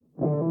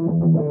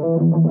Welcome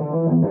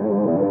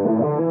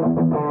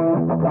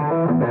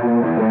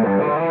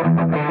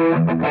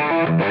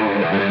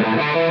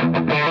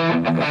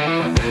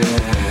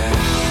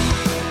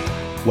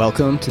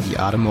to the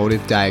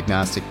Automotive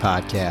Diagnostic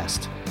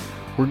Podcast.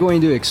 We're going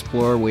to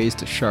explore ways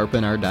to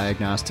sharpen our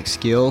diagnostic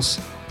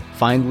skills,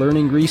 find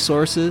learning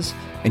resources,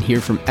 and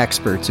hear from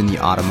experts in the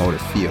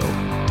automotive field.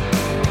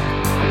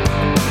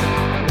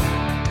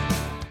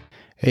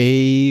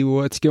 Hey,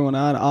 what's going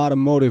on,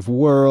 automotive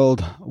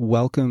world?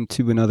 Welcome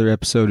to another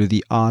episode of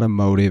the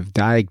Automotive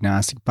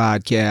Diagnostic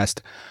Podcast.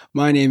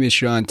 My name is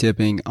Sean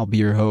Tipping. I'll be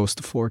your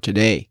host for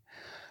today.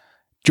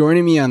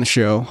 Joining me on the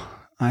show,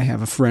 I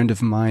have a friend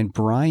of mine,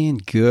 Brian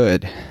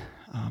Good.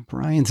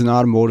 Brian's an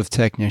automotive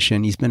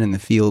technician. He's been in the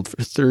field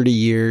for 30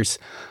 years.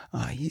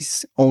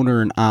 He's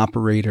owner and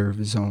operator of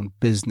his own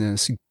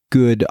business,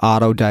 Good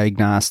Auto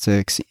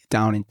Diagnostics,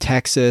 down in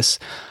Texas.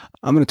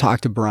 I'm going to talk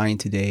to Brian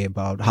today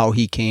about how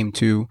he came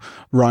to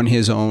run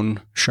his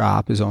own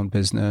shop, his own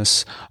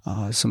business,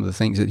 some of the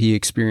things that he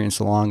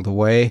experienced along the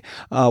way.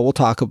 We'll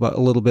talk about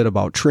a little bit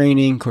about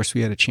training. Of course,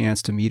 we had a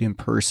chance to meet in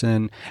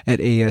person at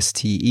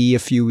ASTE a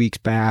few weeks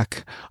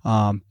back,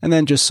 and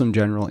then just some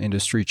general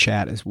industry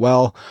chat as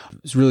well.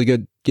 It was really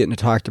good getting to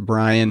talk to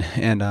Brian,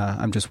 and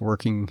I'm just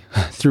working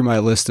through my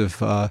list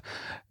of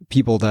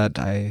people that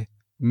I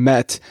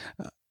met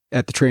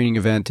at the training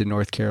event in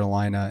North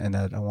Carolina and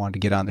that I wanted to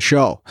get on the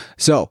show.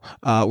 So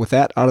with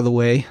that out of the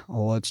way,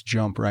 let's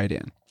jump right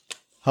in.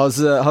 How's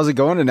it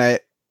going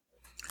tonight?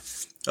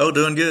 Oh,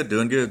 doing good.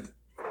 How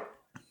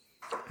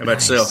about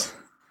yourself?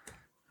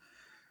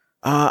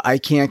 I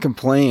can't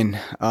complain.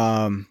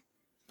 I'll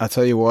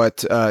tell you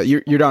what,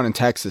 you're down in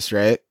Texas,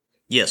 right?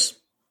 Yes.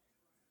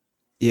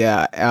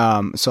 Yeah.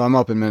 So I'm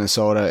up in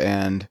Minnesota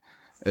and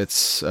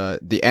it's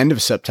the end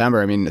of September.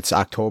 I mean, it's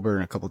October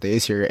in a couple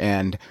days here,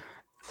 and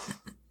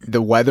the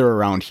weather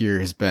around here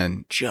has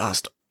been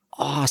just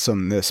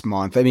awesome this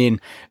month. I mean,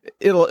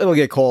 it'll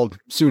get cold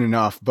soon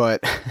enough,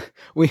 but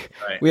we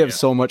have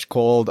so much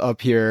cold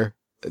up here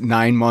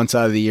 9 months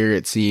out of the year,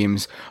 it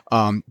seems.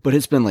 But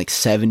it's been like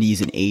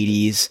 70s and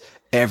 80s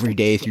every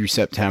day through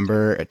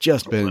September. It's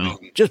just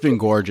been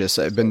gorgeous.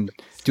 I've been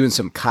doing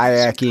some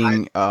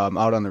kayaking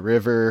out on the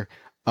river.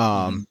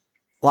 Lot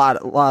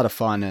of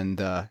fun,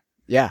 and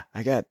yeah,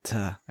 I got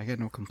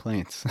no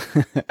complaints.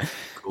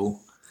 Cool.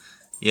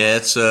 Yeah,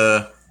 it's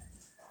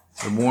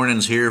the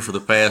mornings here for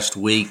the past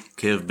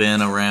week have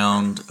been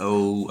around,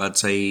 I'd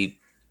say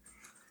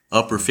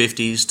upper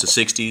 50s to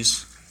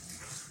 60s.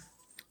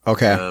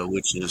 Okay.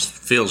 Which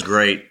feels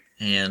great.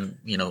 And,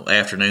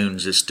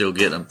 afternoons is still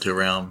getting them to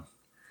around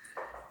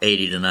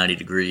 80 to 90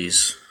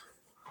 degrees.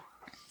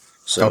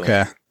 So,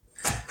 okay.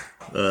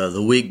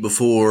 The week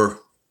before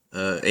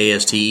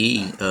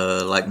ASTE,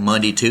 like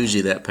Monday,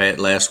 Tuesday,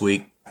 last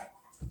week,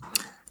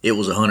 it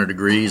was 100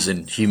 degrees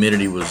and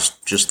humidity was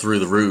just through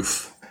the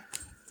roof.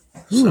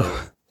 So,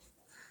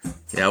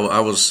 yeah, I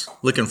was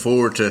looking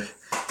forward to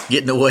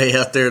getting away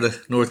out there to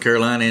North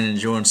Carolina and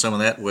enjoying some of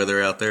that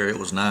weather out there. It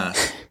was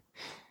nice.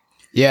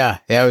 Yeah,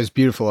 it was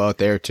beautiful out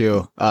there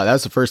too. That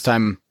was the first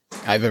time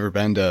I've ever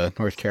been to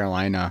North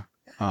Carolina.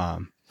 That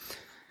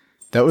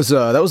was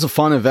a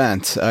fun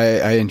event.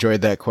 I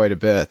enjoyed that quite a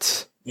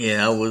bit.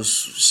 Yeah, I was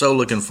so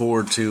looking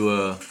forward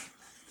to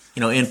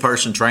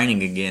in-person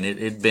training again.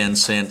 It'd been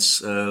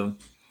since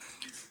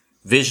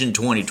Vision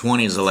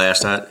 2020 is the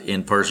last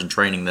in-person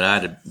training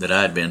that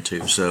I'd been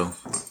to. So,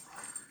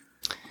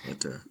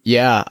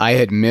 yeah, I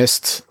had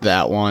missed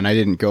that one. I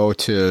didn't go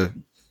to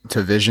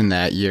Vision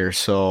that year.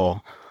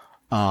 So,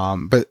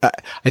 but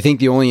I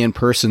think the only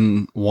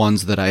in-person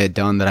ones that I had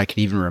done that I could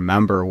even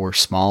remember were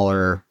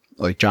smaller.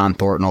 Like John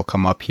Thornton will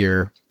come up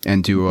here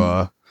and do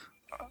I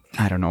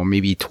don't know,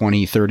 maybe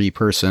 20, 30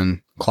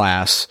 person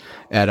class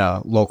at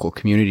a local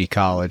community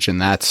college, and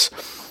that's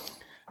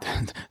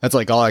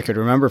like all I could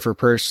remember for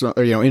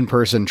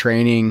in-person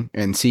training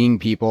and seeing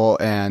people.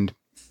 And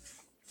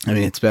I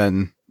mean, it's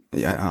been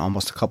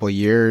almost a couple of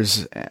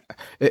years.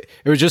 It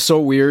was just so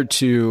weird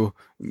to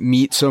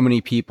meet so many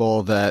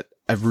people that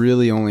I've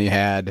really only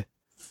had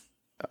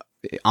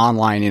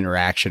online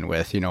interaction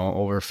with,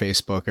 over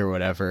Facebook or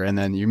whatever. And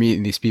then you're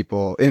meeting these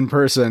people in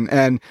person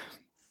and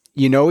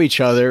you know each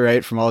other,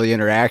 right, from all the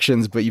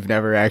interactions, but you've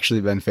never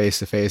actually been face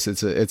to face.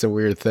 It's a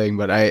weird thing,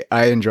 but I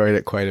enjoyed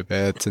it quite a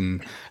bit,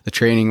 and the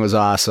training was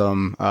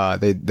awesome.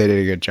 They did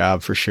a good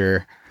job for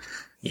sure.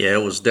 Yeah,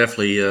 it was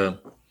definitely a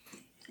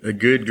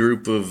good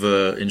group of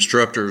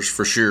instructors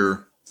for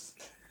sure,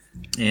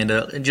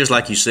 and just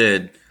like you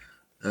said,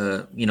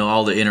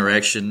 all the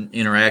interaction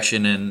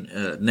and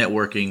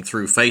networking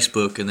through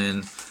Facebook, and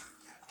then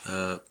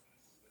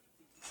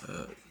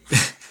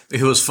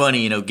it was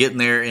funny, getting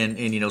there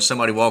and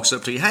somebody walks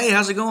up to you, hey,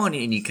 how's it going?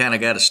 And you kind of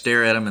got to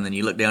stare at them, and then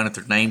you look down at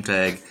their name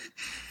tag,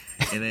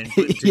 and then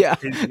put two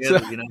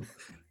together,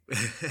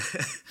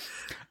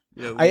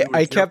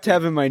 I kept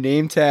having my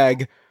name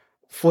tag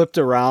flipped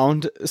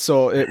around,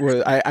 so it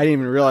was I didn't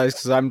even realize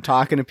because I'm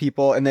talking to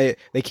people and they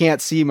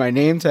can't see my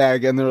name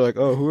tag and they're like,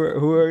 oh,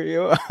 who are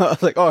you? I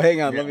was like, oh,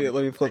 hang on, let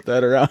me flip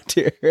that around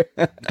here.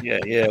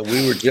 Yeah.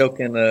 We were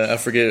joking. I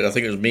forget. I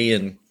think it was me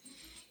and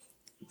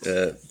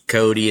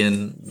Cody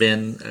and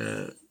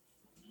Ben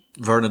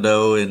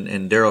Vernado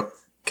and Daryl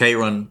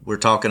Caron. We're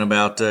talking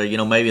about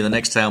maybe the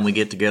next time we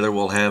get together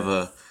we'll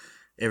have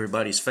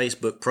everybody's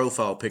Facebook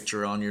profile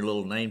picture on your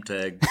little name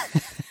tag.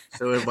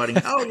 So everybody,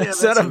 oh yeah,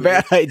 that's not a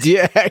bad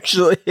idea,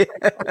 actually.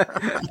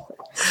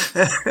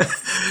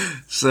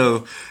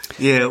 So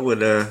yeah, it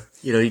would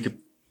you could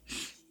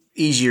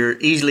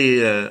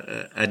easily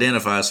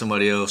identify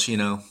somebody else,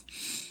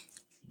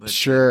 But,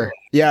 sure.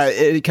 Yeah,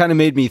 it kind of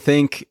made me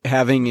think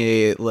having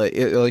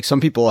like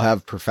some people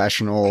have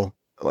professional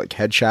like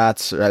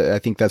headshots. I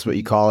think that's what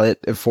you call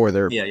it for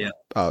their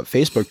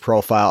Facebook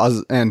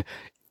profile. And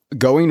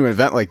going to an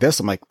event like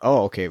this, I'm like,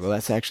 oh, okay, well,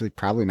 that's actually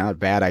probably not a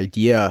bad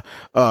idea.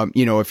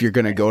 If you're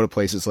going to go to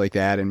places like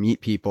that and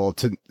meet people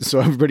so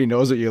everybody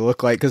knows what you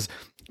look like. Cause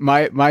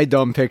my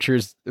dumb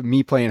pictures,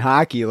 me playing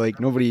hockey, like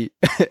nobody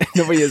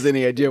has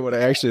any idea what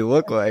I actually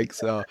look like.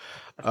 So,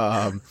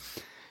 yeah,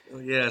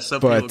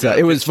 but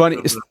it was funny.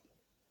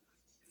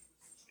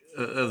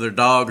 Of their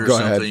dog or Go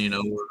something,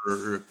 ahead.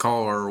 or a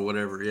car or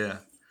whatever. Yeah.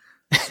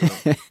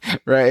 So.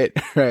 Right.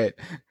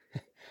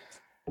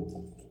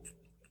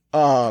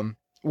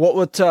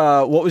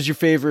 What was your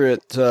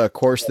favorite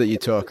course that you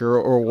took,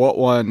 or what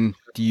one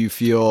do you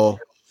feel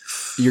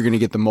you're going to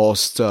get the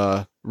most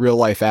real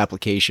life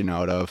application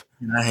out of?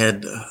 I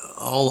had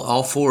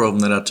all four of them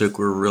that I took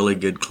were really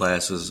good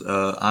classes.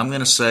 I'm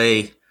going to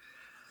say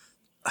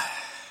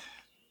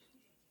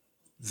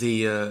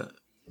the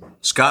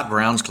Scott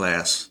Brown's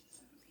class.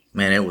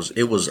 Man,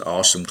 it was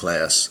awesome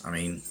class. I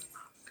mean,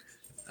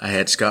 I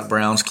had Scott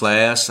Brown's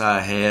class.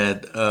 I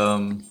had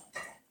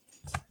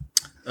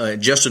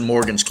Justin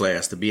Morgan's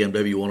class, the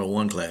BMW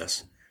 101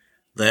 class.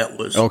 That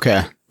was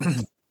okay.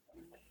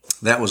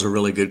 That was a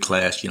really good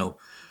class.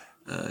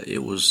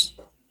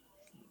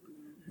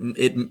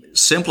 It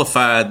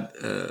simplified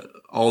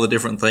all the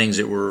different things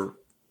that were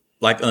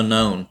like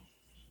unknown,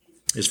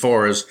 as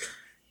far as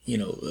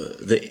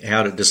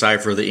how to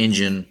decipher the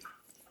engine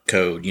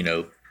code.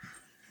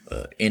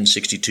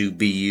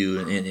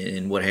 N62BU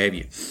and what have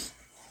you.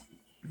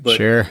 But,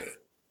 sure.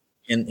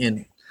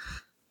 And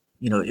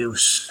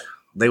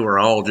they were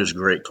all just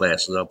great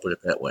classes. I'll put it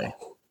that way.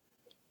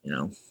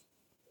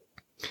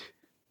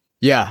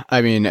 Yeah,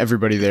 I mean,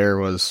 everybody there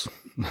was,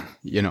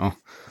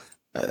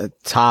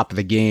 top of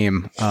the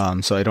game.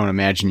 So I don't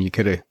imagine you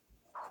could have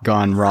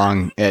gone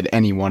wrong at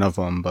any one of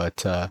them.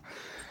 But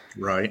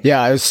right.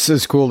 Yeah, it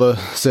was cool to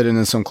sit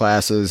in some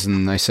classes,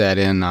 and I sat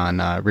in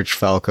on Rich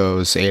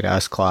Falco's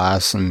 8S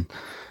class, and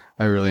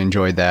I really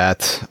enjoyed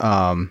that.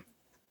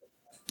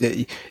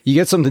 You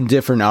get something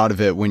different out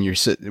of it when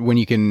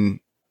you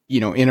can,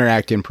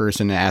 interact in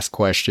person and ask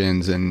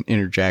questions and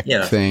interject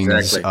things.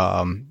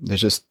 Exactly.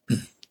 There's just a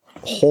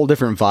whole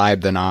different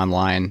vibe than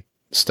online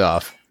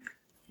stuff.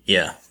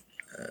 Yeah.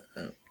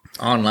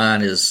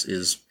 Online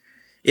is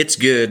it's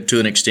good to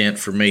an extent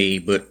for me,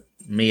 but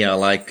I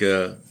like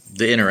the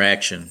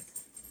interaction,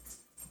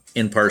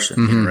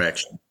 in-person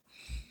interaction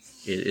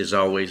is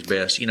always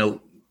best.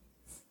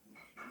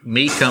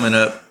 Me coming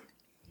up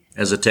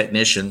as a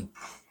technician,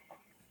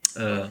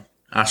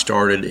 I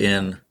started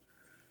in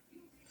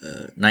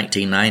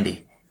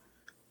 1990,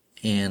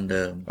 and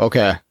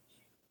okay.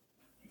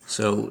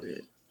 So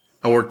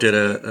I worked at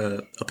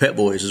a Pet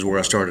Boys is where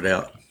I started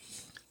out.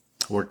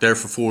 I worked there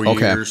for 4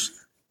 years.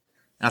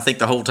 I think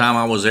the whole time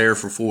I was there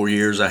for 4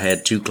 years, I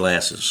had 2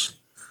 classes.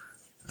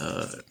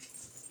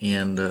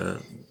 And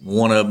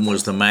one of them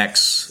was the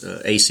Max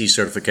AC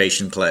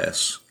certification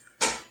class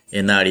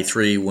in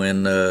 '93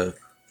 when when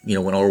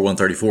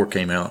R134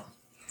 came out.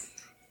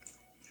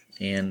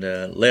 And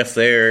left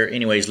there,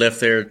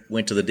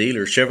 went to the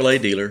dealer,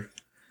 Chevrolet dealer,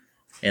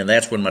 and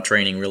that's when my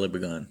training really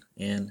begun.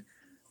 And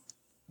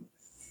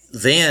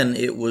then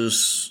it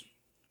was,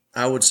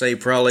 I would say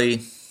probably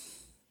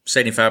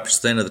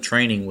 75% of the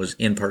training was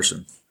in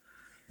person.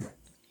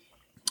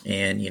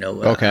 And,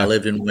 I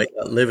live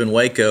in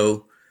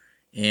Waco,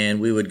 and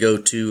we would go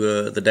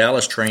to the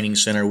Dallas Training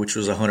Center, which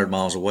was 100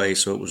 miles away.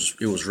 So it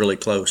was really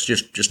close,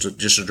 just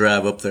to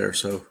drive up there.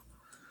 So,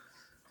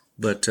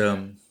 but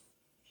the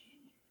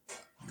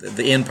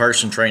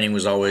in-person training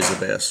was always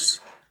the best.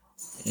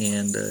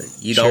 And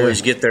you'd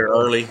always get there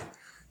early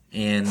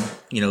and,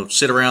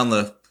 sit around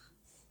the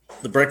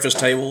breakfast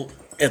table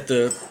at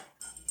the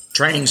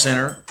training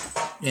center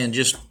and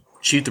just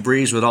shoot the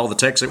breeze with all the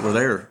techs that were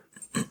there.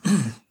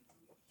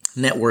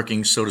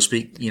 Networking, so to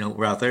speak,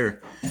 right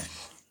there.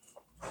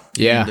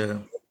 Yeah.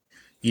 And,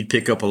 you'd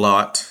pick up a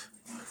lot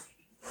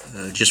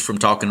just from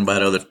talking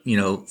about other,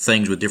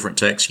 things with different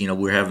techs.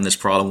 We're having this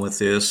problem with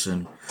this,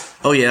 and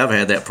oh yeah, I've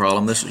had that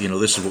problem. This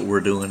is what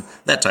we're doing.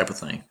 That type of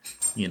thing.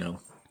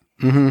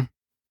 Mm-hmm.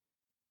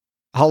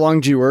 How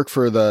long did you work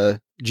for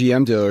the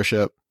GM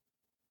dealership?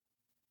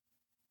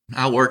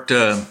 I worked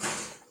a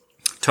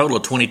total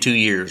of 22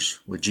 years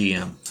with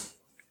GM.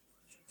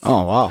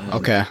 Oh, wow.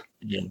 Okay.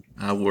 Yeah,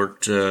 I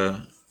worked at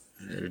a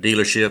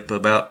dealership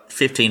about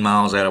 15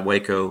 miles out of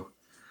Waco.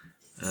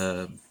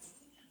 I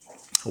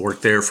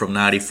worked there from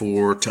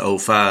 94 to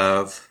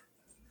 '05.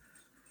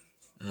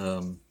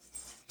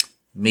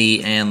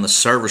 Me and the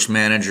service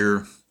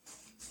manager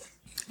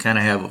kind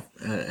of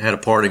had a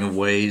parting of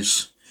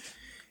ways,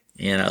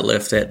 and I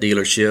left that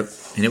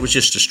dealership. And it was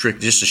just a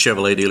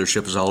Chevrolet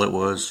dealership is all it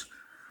was.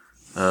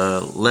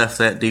 Left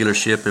that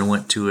dealership and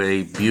went to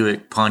a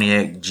Buick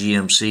Pontiac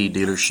GMC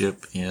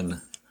dealership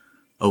in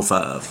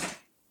 '05.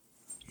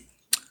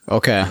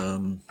 Okay.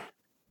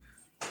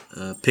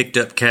 Picked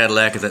up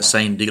Cadillac at that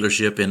same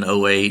dealership in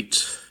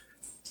 '08,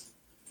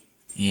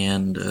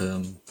 and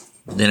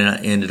then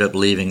I ended up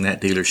leaving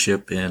that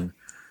dealership in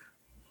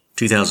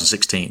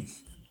 2016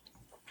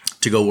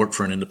 to go work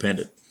for an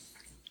independent.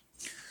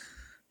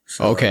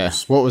 So okay.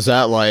 What was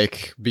that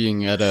like,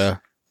 being at a,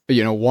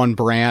 one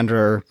brand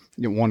or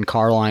one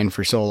car line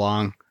for so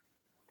long?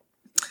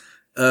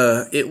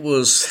 It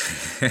was,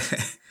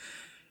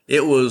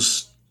 it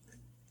was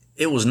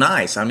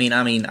nice. I mean,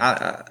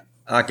 I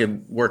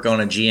could work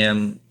on a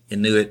GM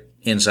and knew it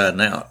inside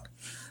and out,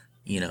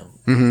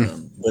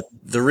 but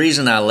the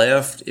reason I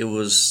left,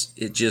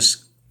 it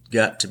just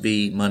got to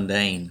be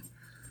mundane.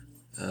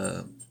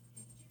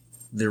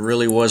 There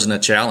really wasn't a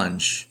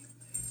challenge.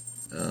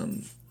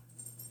 The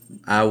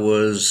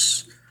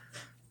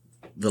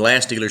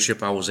last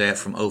dealership I was at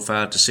from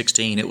 '05 to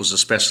 '16, it was a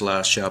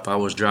specialized shop. I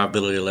was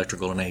drivability,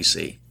 electrical, and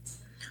AC.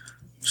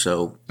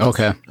 So,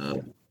 okay.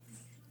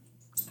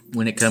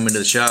 When it come into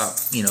the shop,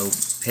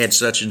 had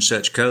such and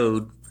such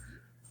code,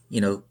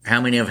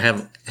 how many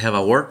have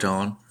I worked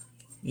on,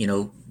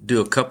 do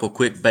a couple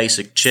quick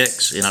basic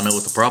checks and I know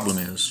what the problem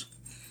is.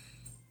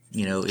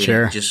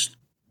 Sure.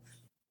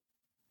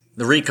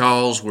 The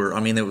recalls were,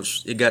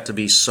 it got to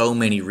be so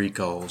many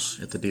recalls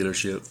at the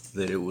dealership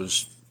that it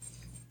was,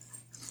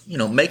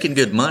 making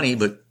good money,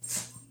 but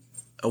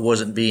I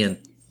wasn't being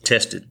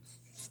tested.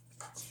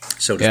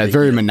 So to speak,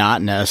 very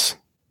monotonous.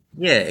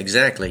 Yeah,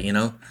 exactly.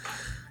 And,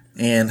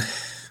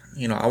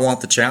 I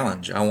want the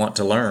challenge. I want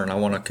to learn. I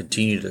want to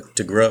continue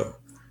to grow.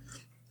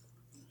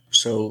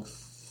 So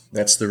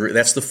that's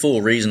the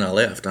full reason I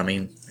left.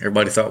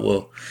 Everybody thought,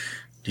 well,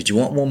 did you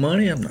want more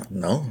money? I'm not.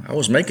 No, I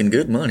was making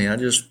good money. I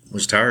just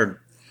was tired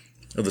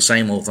of the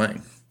same old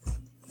thing.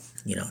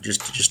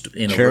 Just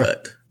in a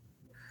rut.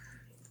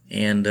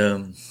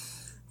 And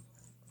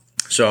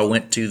so I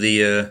went to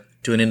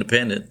to an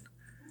independent,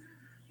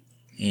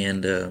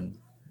 and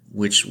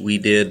which we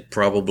did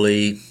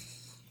probably,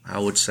 I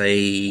would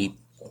say,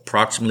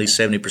 approximately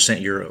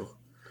 70% Euro.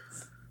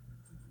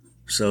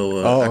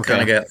 So I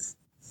kind of got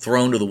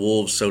thrown to the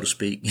wolves, so to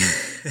speak.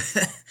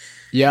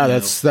 Yeah,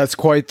 that's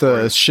quite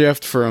the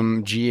shift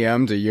from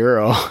GM to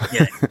Euro.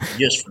 Yeah,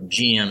 just from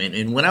GM.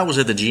 And when I was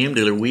at the GM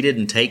dealer, we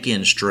didn't take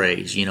in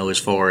strays, as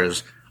far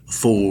as a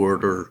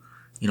Ford or,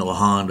 a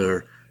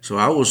Honda. So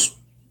I was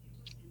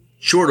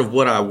short of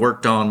what I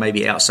worked on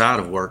maybe outside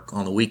of work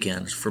on the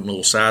weekends from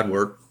little side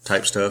work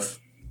type stuff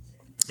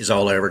is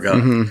all I ever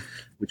got,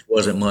 which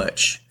wasn't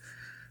much.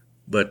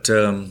 But,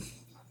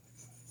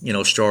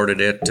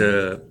 started at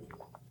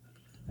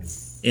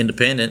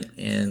independent,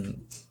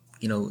 and,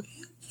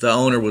 the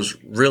owner was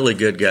really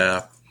good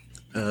guy,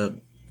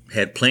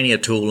 had plenty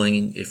of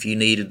tooling. If you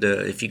needed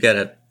if you got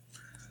a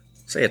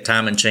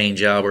timing chain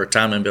job or a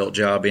timing belt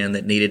job in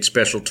that needed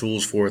special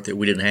tools for it that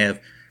we didn't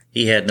have,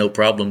 he had no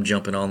problem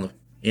jumping on the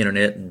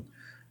internet and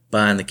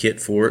buying the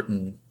kit for it.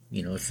 And,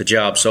 if the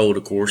job sold,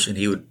 of course, and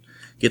he would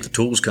get the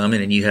tools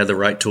coming and you had the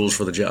right tools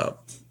for the job.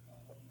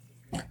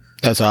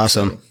 That's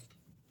awesome.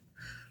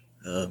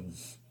 So,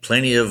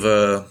 plenty of,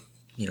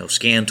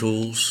 scan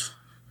tools,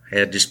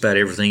 had just about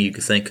everything you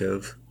could think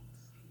of.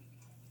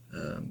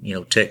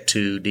 Tech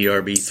 2,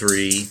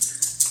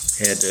 DRB3,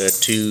 had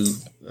 2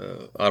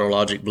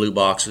 AutoLogic blue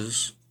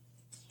boxes.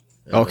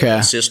 Okay.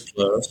 Assist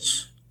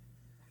Plus.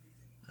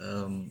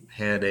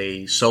 Had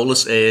a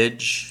Solus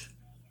Edge.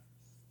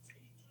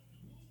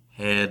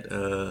 Had,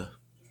 oh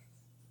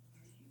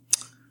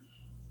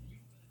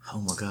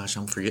my gosh,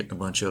 I'm forgetting a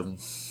bunch of them.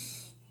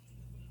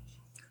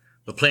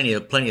 But plenty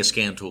of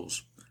scan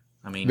tools.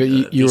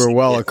 But you were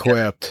well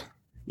equipped.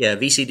 Yeah,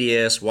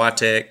 VCDS,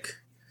 YTech,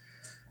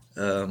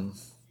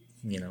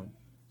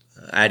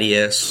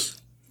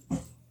 IDS,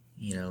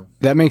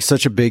 That makes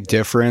such a big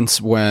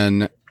difference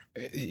when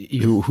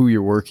who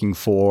you're working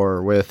for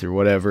or with or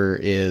whatever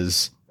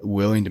is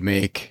willing to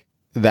make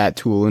that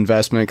tool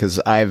investment, because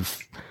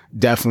I've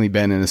definitely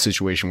been in a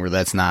situation where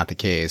that's not the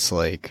case.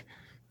 Like,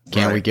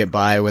 can't we get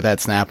by with that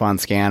Snap-on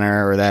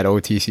scanner or that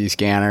OTC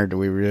scanner? Do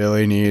we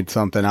really need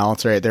something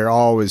else? Right? They're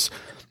always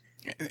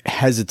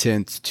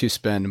hesitant to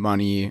spend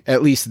money,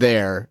 at least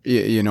there,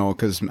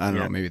 because I don't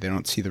know, maybe they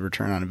don't see the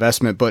return on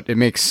investment, but it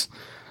makes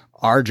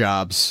our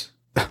jobs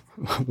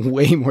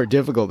way more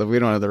difficult if we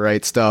don't have the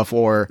right stuff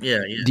or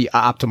the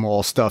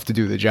optimal stuff to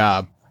do the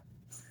job.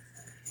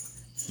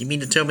 You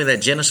mean to tell me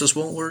that Genesis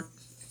won't work?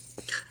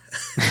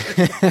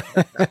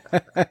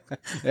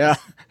 Yeah,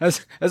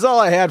 that's all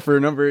I had for a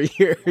number of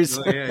years.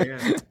 Oh,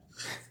 yeah.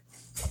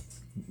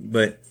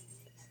 but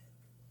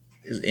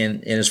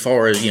and as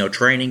far as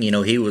training,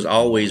 he was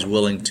always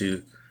willing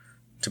to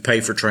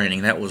pay for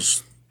training.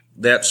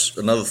 That's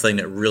another thing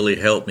that really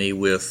helped me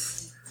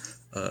with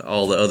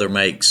all the other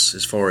makes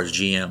as far as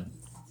GM.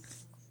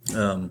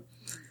 Going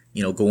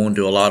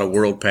to a lot of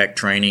World Pack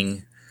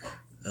training,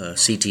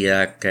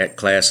 CTI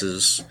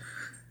classes,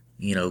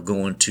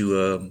 going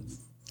to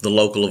the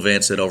local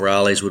events that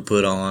O'Reilly's would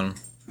put on,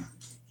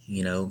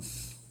 a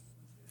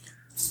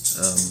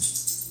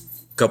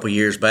couple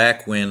years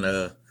back when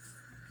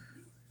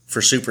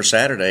for Super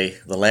Saturday,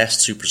 the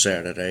last Super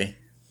Saturday,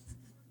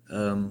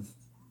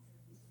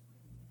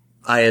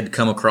 I had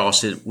come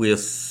across it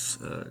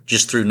with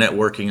just through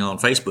networking on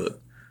Facebook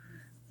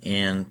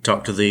and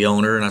talked to the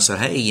owner, and I said,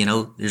 hey,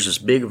 there's this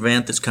big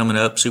event that's coming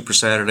up, Super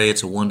Saturday.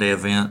 It's a one-day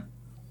event.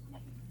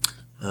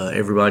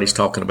 Everybody's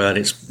talking about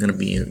it. It's going to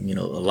be,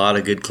 a lot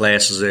of good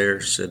classes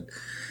there. Said,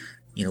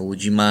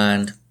 would you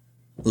mind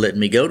letting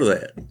me go to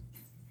that?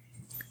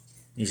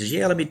 He says,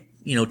 yeah, let me,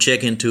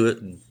 check into it.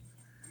 And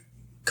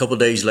a couple of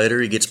days later,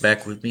 he gets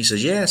back with me. He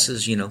says, yeah,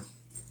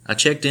 I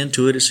checked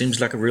into it. It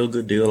seems like a real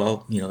good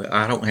deal.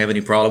 I don't have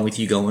any problem with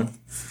you going.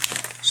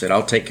 Said,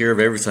 I'll take care of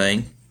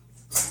everything.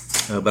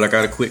 But I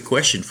got a quick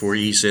question for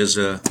you. He says,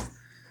 do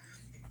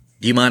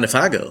you mind if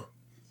I go?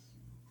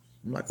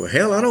 I'm like, well,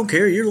 hell, I don't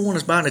care. You're the one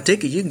that's buying the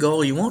ticket. You can go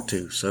all you want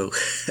to. So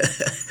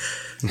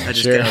I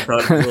just kind of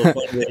thought it was a little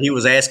funny that he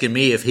was asking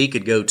me if he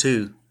could go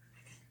too.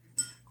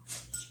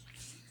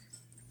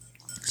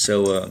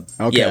 So,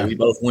 yeah, we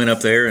both went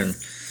up there and,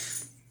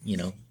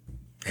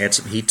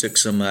 he took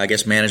some, I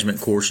guess, management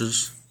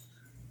courses.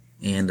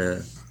 And,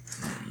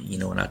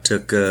 and I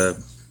took, I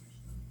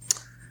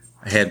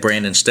had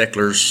Brandon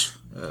Steckler's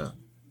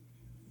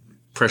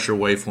pressure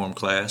waveform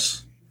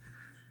class.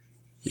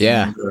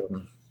 Yeah.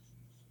 And,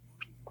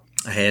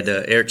 I had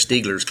Eric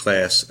Stiegler's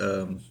class.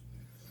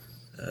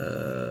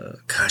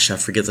 Gosh, I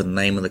forget the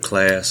name of the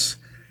class,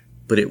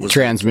 but it was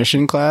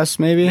transmission class.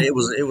 Maybe it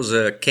was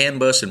a CAN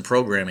bus and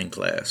programming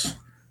class.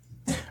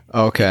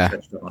 Okay.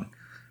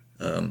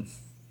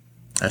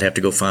 I'd have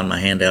to go find my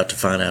handout to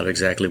find out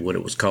exactly what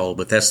it was called,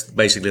 but that's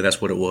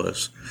what it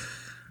was.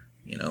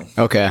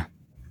 Okay.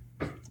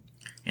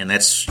 And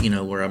that's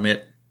where I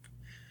met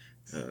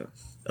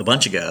a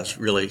bunch of guys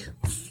really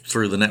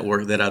through the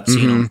network that I'd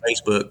seen on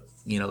Facebook.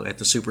 At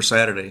the Super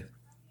Saturday,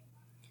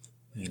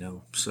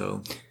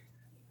 so.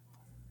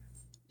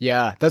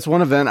 Yeah, that's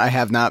one event I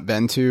have not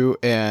been to,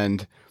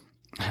 and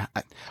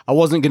I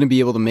wasn't going to be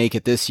able to make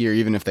it this year,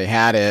 even if they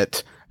had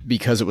it,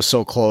 because it was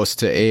so close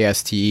to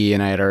ASTE,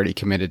 and I had already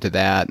committed to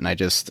that, and I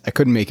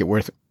couldn't make it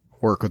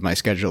work with my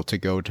schedule to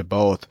go to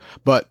both.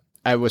 But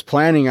I was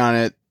planning on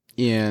it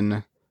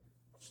that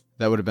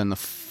would have been the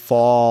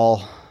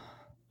fall.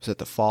 Was it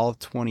the fall of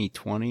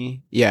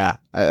 2020? Yeah,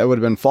 it would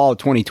have been fall of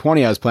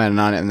 2020. I was planning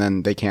on it, and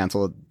then they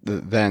canceled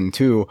then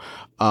too,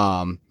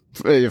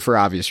 for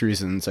obvious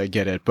reasons. I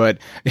get it, but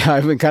yeah,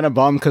 I've been kind of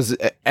bummed because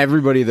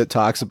everybody that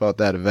talks about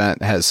that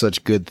event has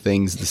such good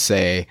things to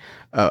say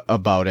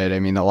about it. I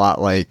mean, a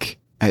lot like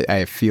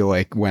I feel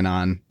like went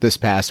on this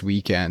past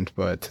weekend,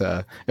 but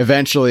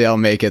eventually I'll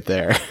make it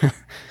there.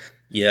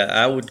 Yeah,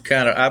 I would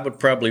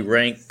probably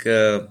rank.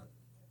 I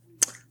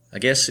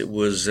guess it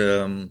was.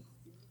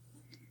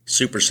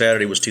 Super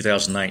Saturday was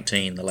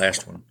 2019, the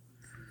last one.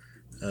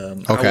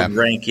 Okay. I would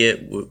rank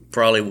it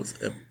probably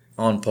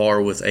on par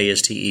with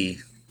ASTE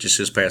just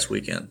this past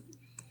weekend.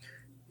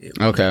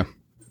 Okay.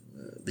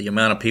 The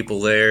amount of people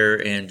there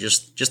and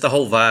just the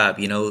whole vibe,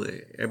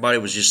 everybody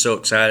was just so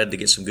excited to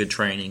get some good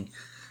training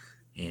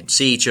and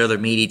see each other,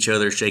 meet each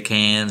other, shake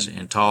hands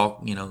and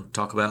talk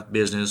about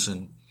business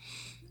and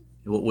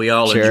what we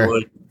all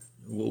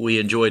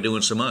enjoy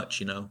doing so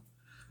much,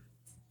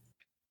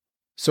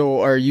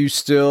 So are you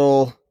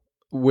still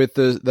with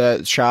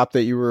that shop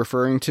that you were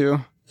referring to?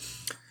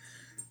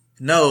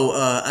 No,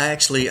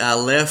 I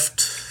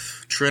left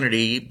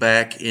Trinity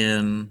back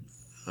in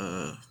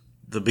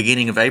the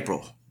beginning of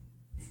April,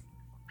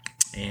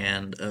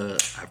 and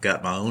I've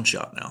got my own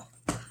shop now.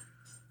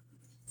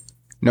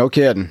 No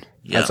kidding.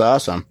 Yeah. That's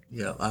awesome.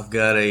 Yeah, I've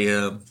got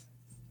a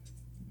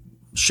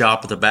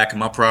shop at the back of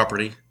my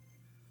property.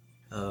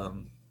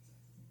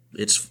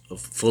 It's a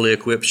fully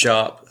equipped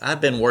shop.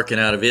 I've been working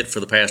out of it for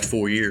the past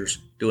 4 years,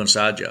 doing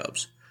side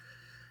jobs.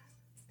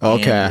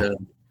 Okay.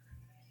 And,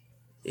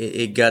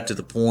 it got to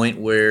the point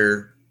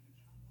where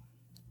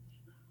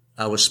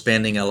I was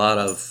spending a lot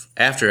of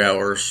after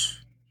hours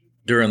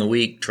during the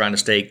week trying to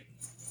stay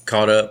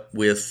caught up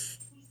with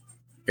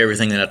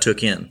everything that I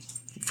took in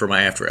for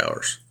my after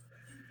hours.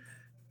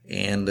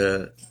 And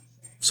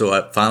so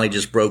I finally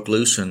just broke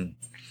loose and,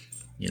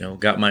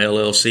 got my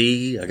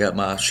LLC. I got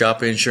my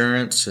shop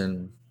insurance,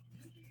 and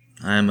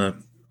I'm a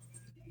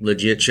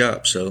legit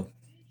shop. So.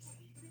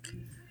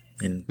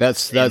 And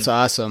that's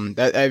awesome.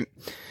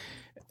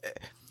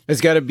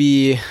 It's got to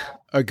be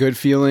a good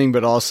feeling,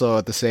 but also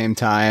at the same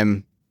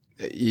time,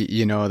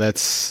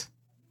 that's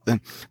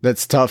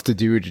tough to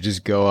do, to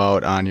just go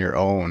out on your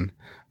own.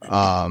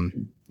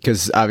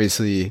 Because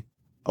obviously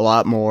a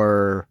lot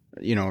more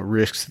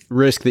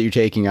risk that you're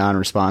taking on,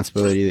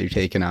 responsibility that you're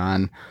taking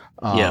on.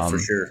 Yeah, for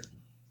sure.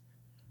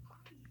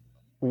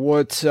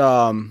 What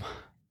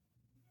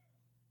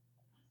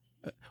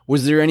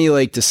was there any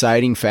like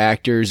deciding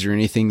factors or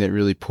anything that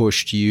really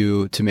pushed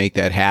you to make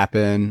that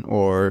happen?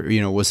 Or,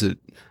 was it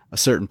a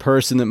certain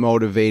person that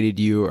motivated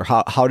you, or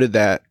how did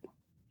that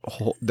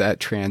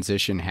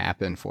transition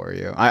happen for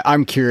you?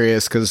 I'm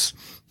curious because,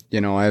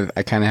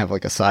 I kind of have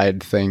like a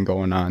side thing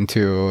going on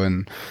too.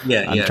 And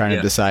I'm trying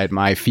to decide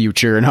my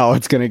future and how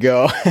it's going to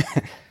go.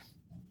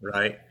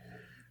 Right.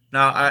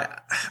 Now,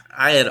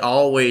 I had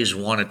always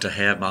wanted to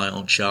have my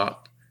own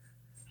shop.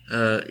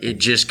 It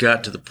just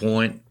got to the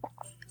point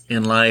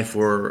in life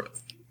where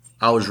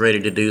I was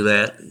ready to do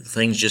that.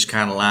 Things just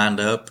kind of lined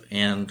up,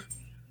 and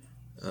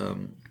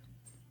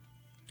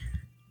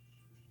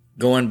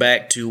going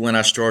back to when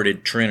I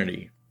started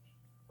Trinity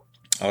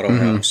Auto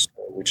House,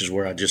 which is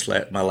where I just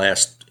left my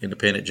last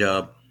independent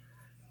job.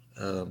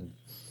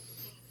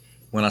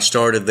 When I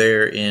started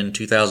there in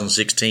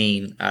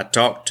 2016, I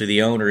talked to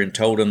the owner and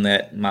told him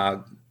that my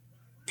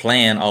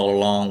plan all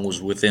along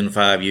was within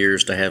 5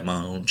 years to have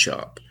my own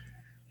shop.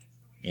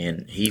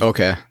 And he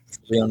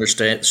fully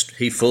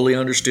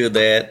understood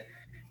that,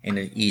 and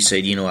he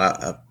said,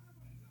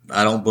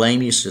 I don't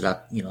blame you. He said,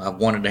 I've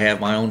wanted to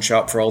have my own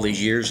shop for all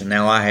these years, and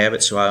now I have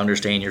it, so I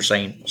understand your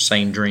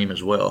same dream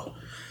as well.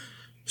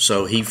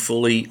 So he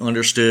fully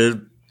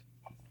understood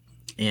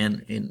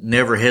and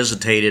never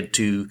hesitated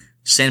to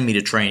send me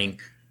to training,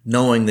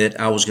 knowing that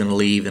I was going to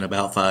leave in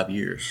about 5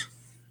 years.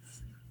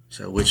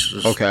 So, which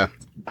was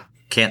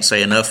can't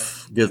say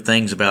enough good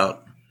things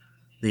about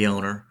the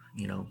owner.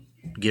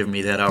 Giving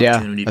me that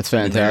opportunity. Yeah, that's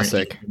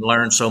fantastic. And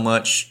learn so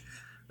much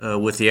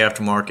with the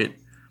aftermarket,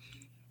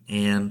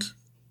 and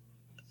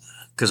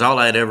because all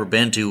I had ever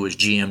been to was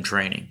GM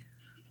training,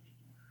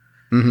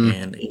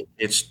 and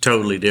it's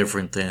totally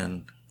different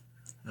than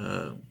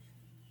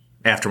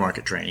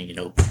aftermarket training.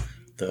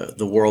 The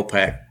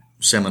Worldpac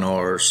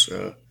seminars,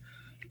 the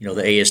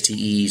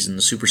ASTEs and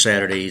the Super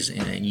Saturdays,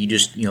 and you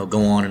just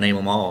go on and name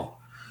them all.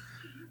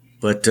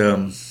 But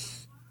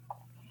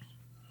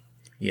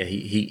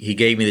he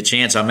gave me the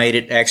chance. I made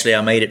it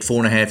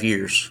 4.5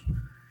 years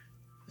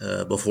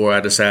before I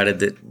decided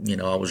that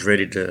I was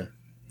ready to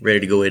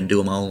go ahead and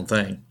do my own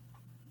thing.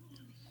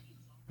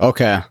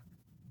 Okay.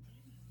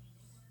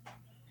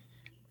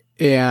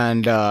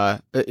 And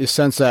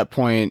since that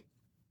point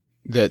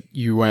that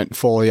you went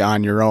fully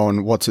on your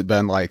own, what's it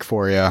been like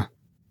for you?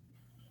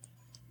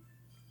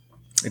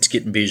 It's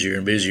getting busier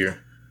and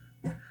busier.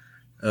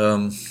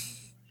 I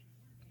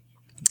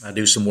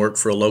do some work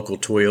for a local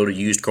Toyota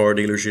used car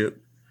dealership.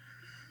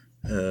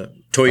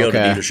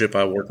 Dealership,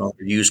 I work on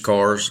used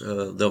cars.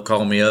 They'll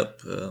call me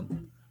up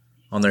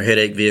on their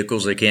headache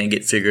vehicles they can't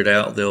get figured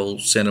out. They'll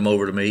send them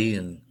over to me,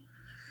 and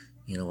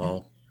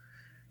I'll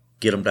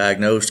get them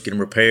diagnosed, get them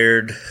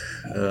repaired,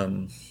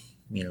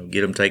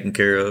 get them taken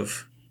care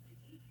of.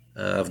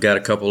 I've got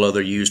a couple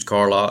other used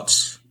car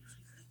lots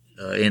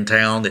in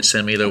town that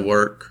send me their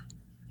work,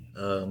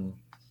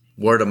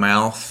 word of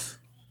mouth,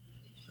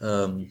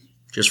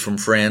 just from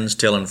friends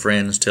telling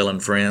friends.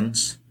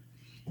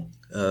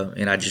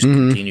 And I just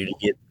continue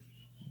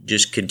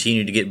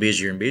to get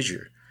busier and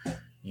busier,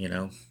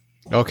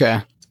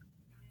 Okay.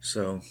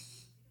 So,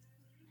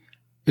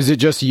 is it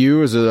just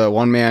you? Is it a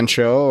one-man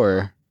show,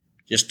 or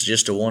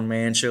just a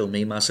one-man show?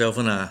 Me, myself,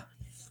 and I.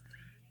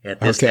 At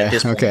this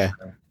point. Okay.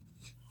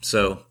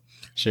 So,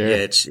 sure. Yeah,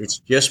 it's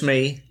just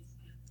me.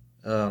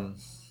 I've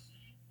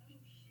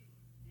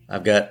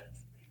got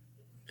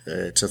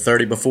it's a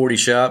 30x40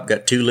 shop.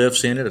 Got 2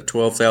 lifts in it, a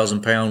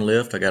 12,000 pound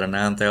lift. I got a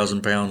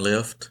 9,000 pound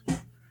lift.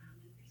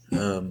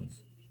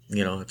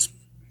 It's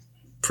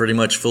pretty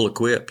much full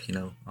equip,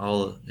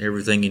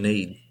 everything you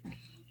need,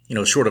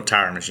 short of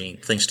tire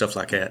machine, stuff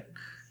like that,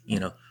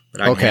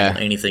 but I can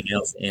handle anything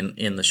else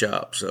in the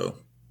shop. So.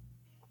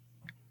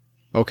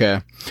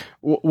 Okay.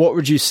 What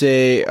would you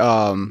say,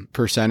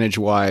 percentage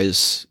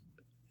wise,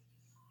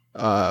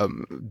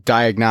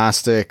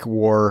 diagnostic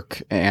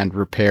work and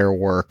repair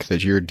work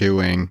that you're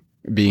doing,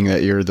 being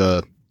that you're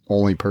the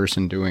only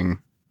person doing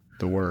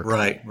the work?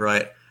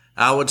 Right.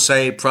 I would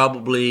say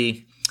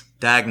probably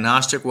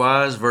diagnostic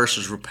wise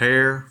versus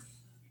repair,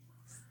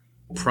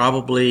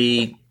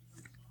 probably,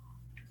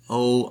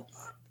 it'd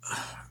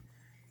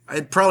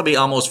probably be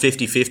almost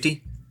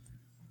 50-50.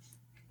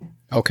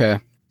 Okay.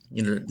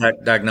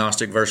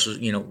 Diagnostic versus,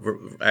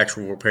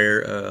 actual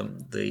repair.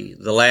 The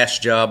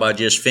last job I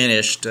just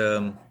finished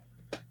and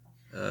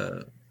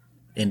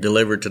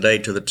delivered today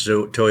to the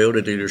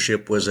Toyota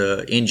dealership was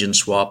a engine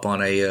swap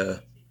on a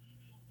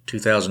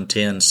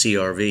 2010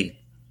 CRV.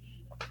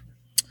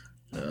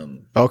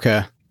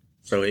 Okay.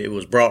 So it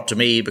was brought to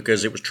me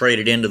because it was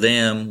traded into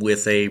them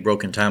with a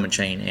broken timing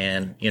chain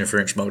and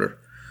interference motor.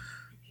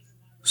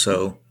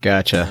 So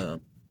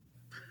gotcha.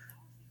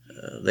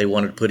 They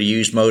wanted to put a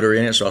used motor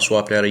in it, so I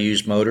swapped out a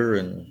used motor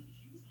and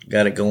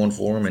got it going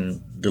for them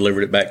and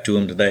delivered it back to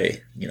them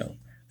today.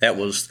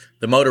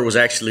 The motor was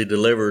actually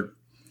delivered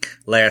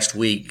last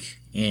week,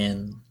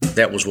 and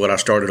that was what I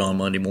started on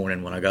Monday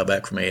morning when I got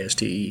back from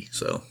ASTE.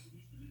 So,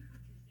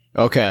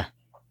 okay.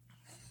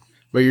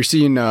 But you're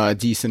seeing a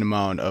decent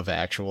amount of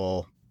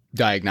actual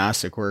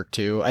diagnostic work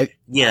too. I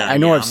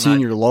know I've seen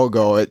your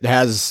logo. It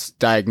has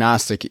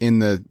diagnostic in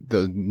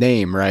the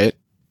name, right?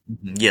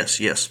 Yes.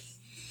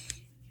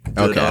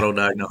 Good Auto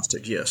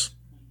Diagnostics, yes.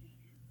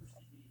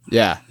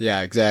 Yeah,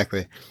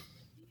 exactly.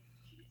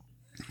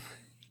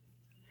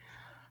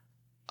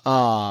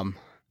 So,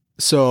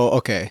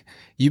 okay.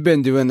 You've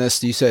been doing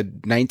this, you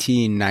said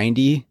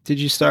 1990, did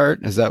you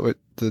start? Is that what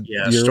the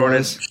year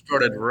was?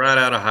 Started right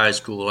out of high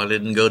school. I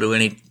didn't go to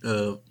any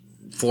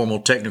formal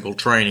technical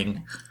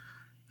training.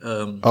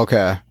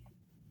 Okay.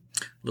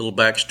 Little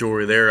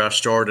backstory there. I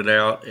started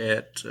out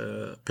at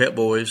Pep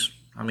Boys.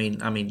 I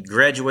mean,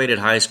 graduated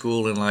high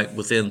school and like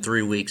within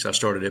 3 weeks, I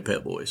started at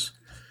Pep Boys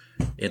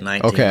in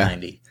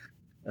 1990.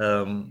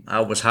 Okay.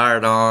 I was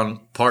hired on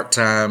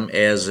part-time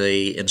as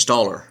a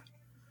installer.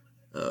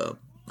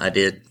 I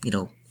did,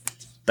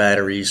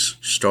 batteries,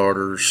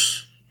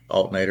 starters,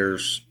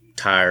 alternators,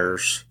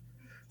 tires,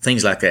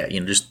 things like that.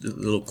 Just a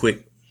little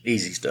quick,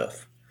 easy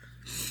stuff.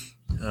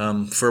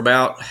 For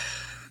about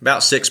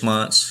 6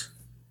 months,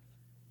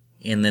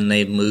 and then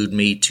they moved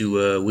me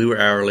to we were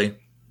hourly,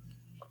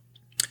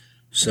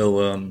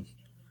 so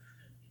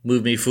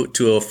moved me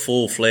to a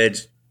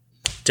full-fledged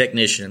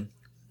technician,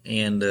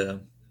 and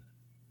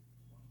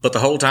but the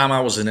whole time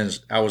I was an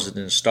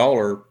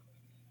installer,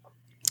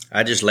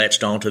 I just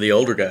latched on to the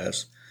older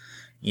guys,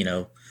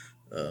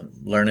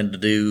 learning to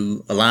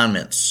do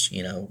alignments,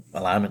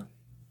 alignment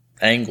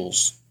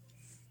angles,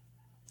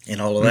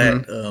 and all of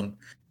that.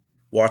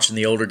 Watching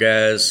the older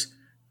guys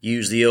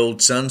use the old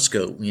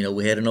Sunscope.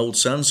 We had an old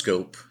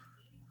Sunscope,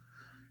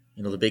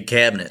 the big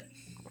cabinet.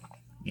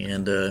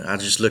 And I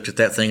just looked at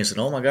that thing and said,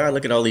 oh, my God,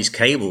 look at all these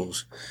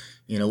cables.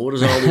 What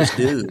does all this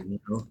do?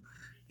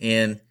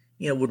 And,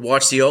 would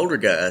watch the older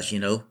guys,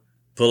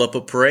 pull up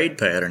a parade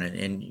pattern,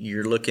 and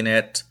you're looking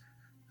at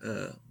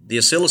the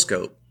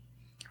oscilloscope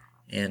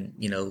and,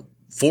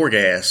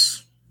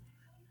 4-gas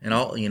and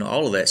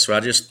all of that. So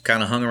I just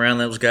kind of hung around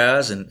those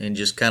guys and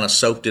just kind of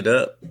soaked it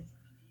up.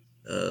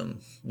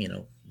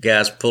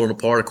 Guys pulling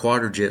apart a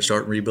quadrajet,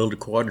 starting to rebuild a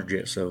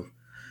quadrajet. So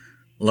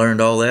learned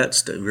all that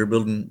stuff. We were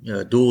building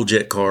dual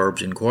jet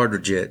carbs and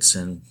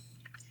quadrajets and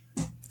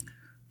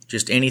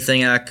just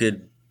anything I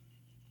could,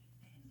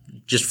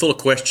 just full of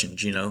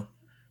questions,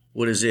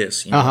 what is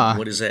this?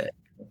 What is that?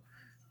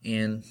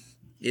 And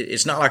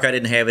it's not like I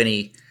didn't have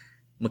any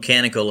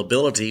mechanical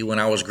ability. When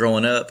I was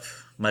growing up,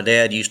 my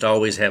dad used to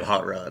always have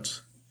hot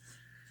rods.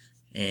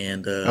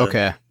 And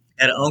had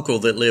an uncle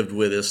that lived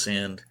with us,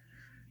 and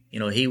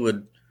he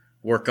would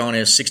work on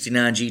his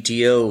 69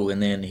 GTO,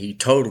 and then he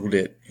totaled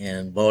it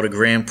and bought a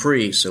Grand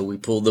Prix. So we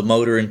pulled the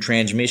motor and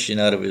transmission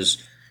out of his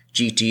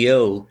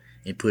GTO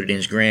and put it in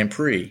his Grand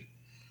Prix.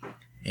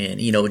 And,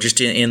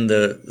 just in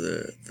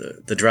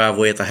the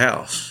driveway at the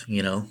house,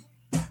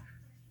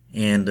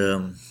 And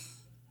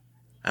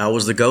I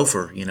was the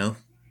gopher,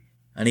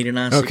 I need a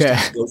 960. Okay.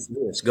 Go for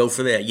this. Go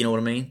for that. You know what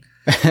I mean?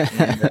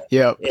 And,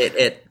 yep.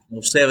 At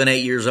 7,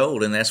 8 years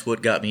old, and that's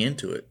what got me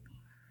into it.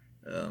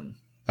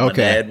 My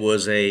dad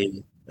was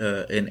an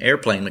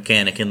airplane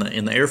mechanic in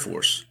the Air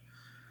Force,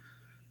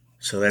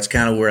 so that's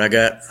kind of where I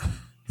got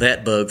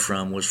that bug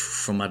from. Was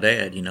from my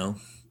dad,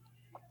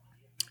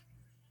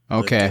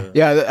 Okay,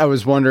 but, I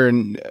was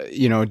wondering,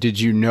 did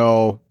you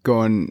know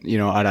going,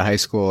 out of high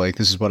school, like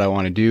this is what I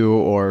want to do,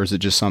 or is it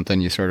just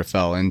something you sort of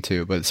fell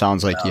into? But it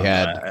sounds like you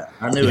had.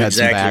 I knew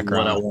exactly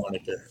what I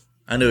wanted to.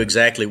 I knew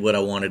exactly what I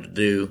wanted to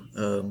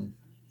do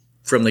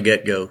from the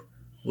get go.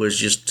 Was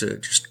just to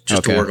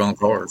work on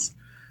cars.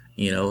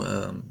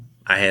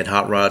 I had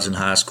hot rods in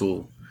high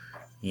school,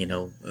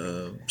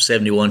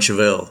 71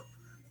 Chevelle,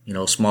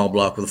 small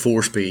block with a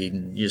 4-speed,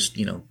 and just,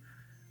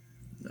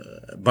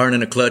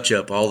 burning a clutch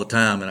up all the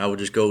time. And I would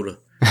just go to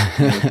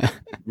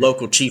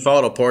local Chief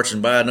Auto Parts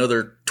and buy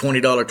another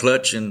 $20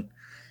 clutch and,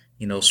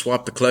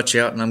 swap the clutch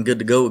out, and I'm good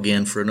to go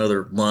again for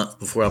another month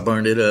before I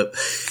burned it up,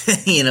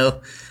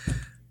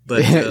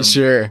 But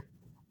sure.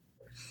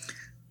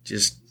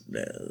 Just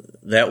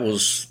that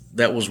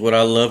was what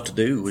I loved to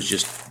do, was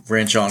just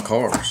wrench on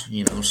cars,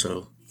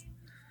 so.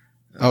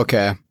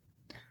 Okay.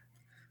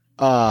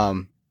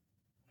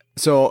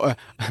 So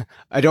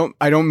I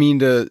don't mean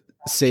to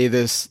say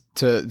this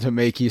to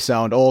make you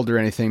sound old or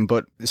anything,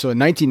 but so in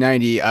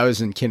 1990 I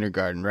was in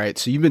kindergarten, right?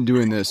 So you've been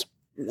doing this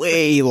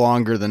way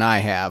longer than I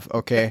have.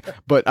 Okay.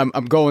 But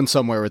I'm going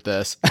somewhere with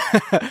this.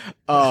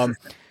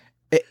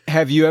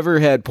 Have you ever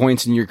had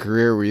points in your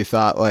career where you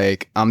thought,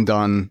 like, I'm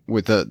done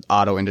with the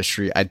auto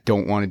industry, I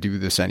don't want to do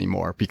this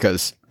anymore?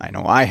 Because I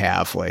know I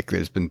have. Like,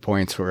 there's been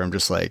points where I'm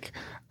just like,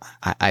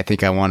 I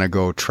think I want to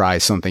go try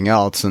something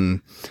else,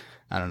 and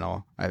I don't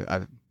know.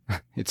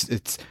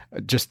 It's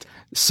just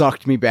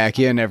sucked me back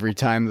in every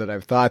time that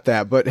I've thought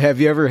that. But have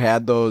you ever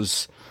had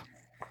those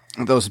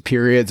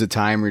periods of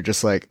time where you're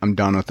just like, I'm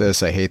done with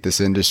this, I hate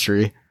this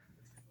industry?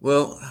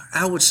 Well,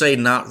 I would say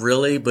not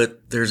really,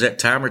 but there's that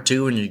time or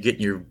two when you're getting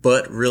your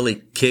butt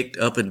really kicked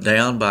up and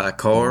down by a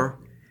car,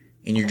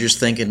 and you're just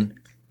thinking,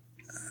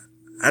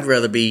 I'd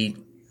rather be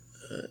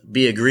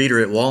a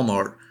greeter at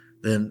Walmart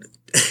than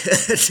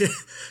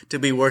to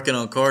be working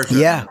on cars.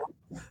 Yeah.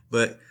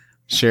 But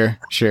sure.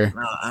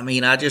 I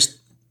mean,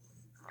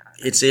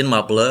 it's in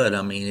my blood.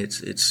 I mean,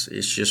 it's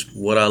just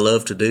what I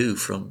love to do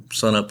from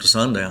sun up to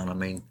sundown. I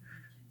mean,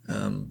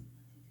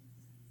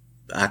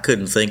 I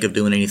couldn't think of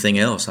doing anything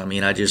else. I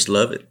mean, I just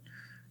love it.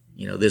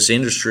 This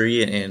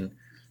industry, and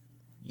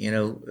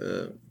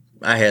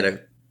I had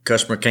a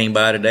customer came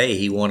by today.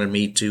 He wanted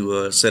me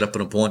to set up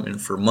an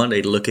appointment for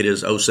Monday to look at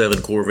his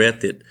 '07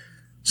 Corvette that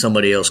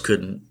somebody else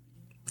couldn't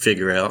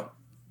figure out.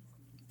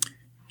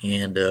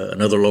 And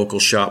another local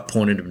shop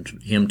pointed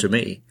him to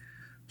me.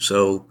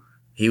 So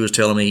he was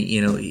telling me,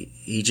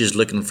 he's just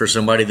looking for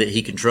somebody that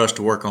he can trust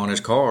to work on his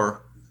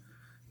car.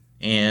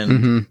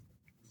 And,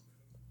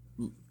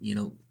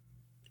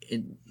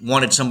 it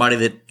wanted somebody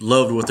that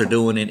loved what they're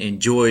doing and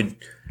enjoyed,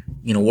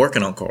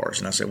 working on cars.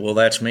 And I said, well,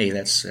 that's me.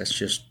 That's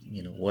just,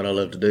 what I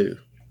love to do.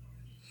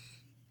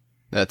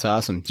 That's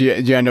awesome.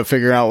 Did you end up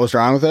figuring out what's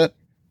wrong with it?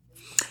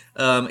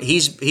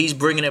 He's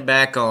bringing it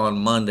back on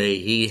Monday.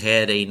 He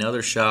had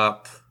another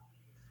shop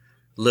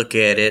look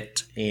at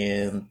it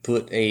and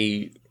put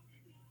a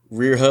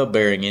rear hub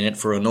bearing in it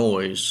for a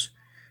noise.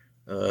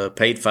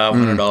 Paid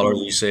 $500,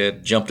 he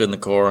said, jumped in the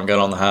car and got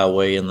on the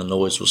highway, and the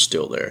noise was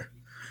still there.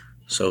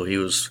 So he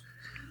was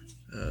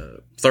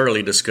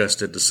thoroughly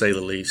disgusted, to say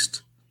the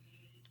least.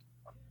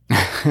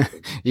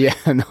 Yeah,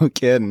 no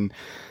kidding.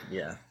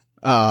 Yeah.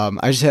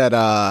 I just had,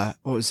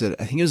 what was it?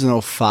 I think it was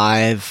an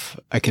 '05.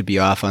 I could be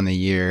off on the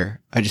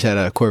year. I just had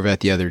a Corvette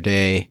the other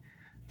day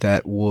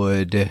that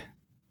would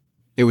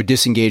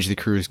disengage the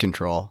cruise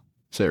control.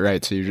 So,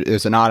 right. So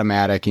it's an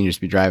automatic, and you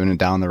just be driving it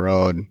down the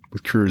road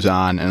with cruise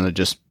on, and it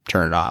just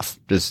turn it off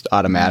just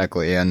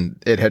automatically.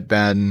 And it had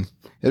been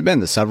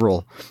to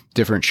several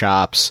different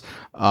shops.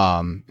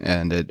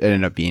 And it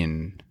ended up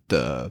being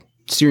the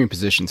steering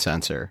position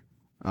sensor.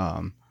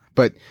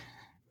 But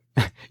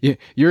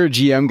you're a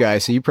GM guy,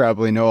 so you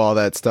probably know all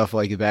that stuff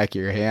like the back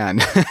of your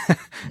hand.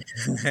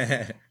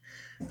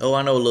 Oh,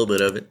 I know a little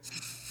bit of it.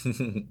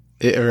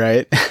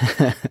 Right.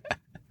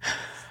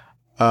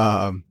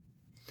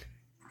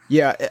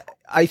 Yeah,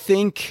 I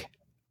think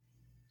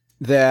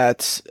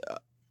that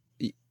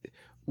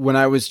when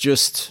I was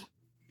just,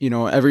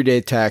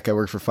 everyday tech, I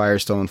worked for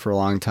Firestone for a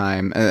long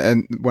time.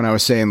 And when I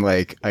was saying,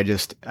 like, I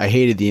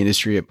hated the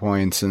industry at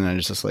points, and I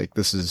was just like,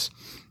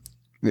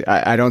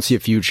 I don't see a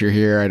future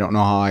here. I don't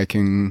know how I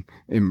can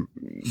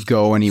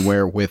go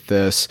anywhere with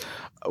this.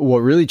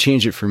 What really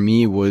changed it for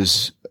me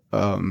was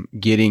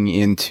getting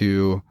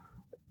into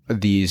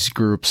these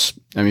groups.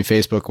 I mean,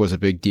 Facebook was a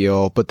big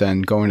deal, but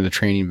then going to the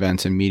training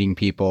events and meeting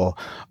people,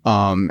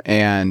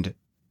 and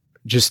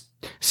just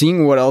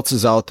seeing what else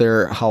is out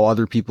there, how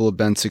other people have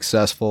been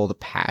successful, the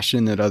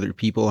passion that other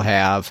people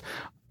have,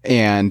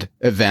 and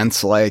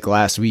events like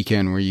last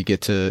weekend where you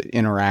get to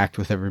interact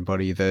with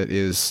everybody that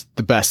is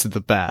the best of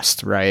the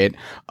best. Right.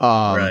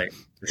 Right.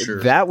 For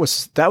sure. That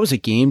was a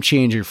game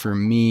changer for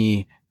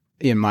me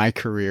in my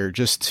career.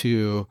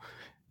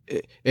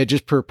 It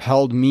just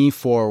propelled me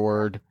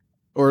forward,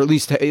 or at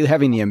least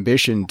having the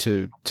ambition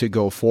to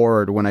go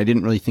forward when I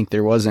didn't really think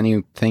there was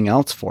anything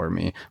else for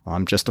me. Well,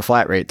 I'm just a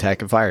flat rate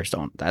tech at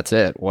Firestone. That's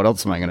it. What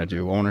else am I going to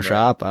do? Own a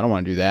shop? I don't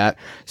want to do that.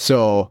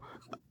 So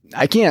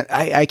I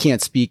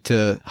can't speak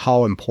to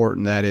how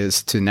important that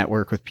is to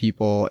network with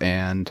people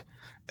and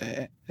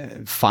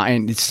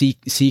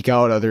seek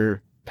out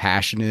other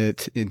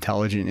passionate,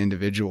 intelligent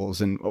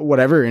individuals in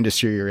whatever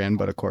industry you're in.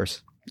 But of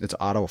course, it's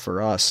auto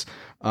for us.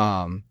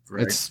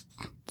 Right.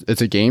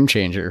 It's a game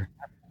changer.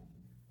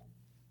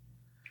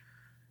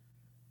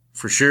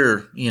 For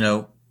sure.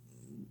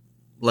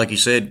 Like you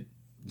said,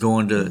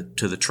 going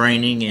to the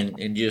training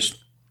and just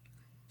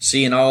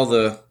seeing all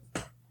the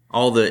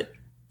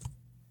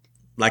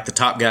like the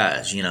top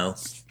guys,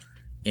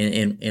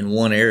 in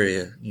one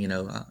area.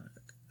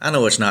 I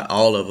know it's not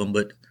all of them,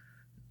 but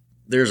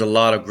there's a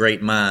lot of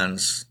great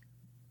minds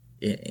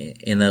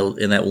in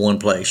that one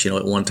place,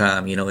 at one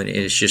time, and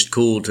it's just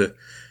cool to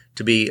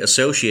be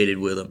associated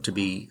with them, to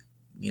be,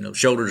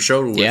 shoulder to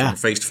shoulder with them,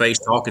 face to face,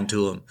 talking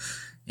to them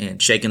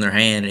and shaking their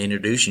hand and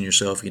introducing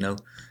yourself, and,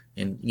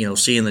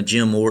 seeing the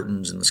Jim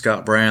Mortons and the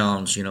Scott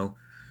Browns,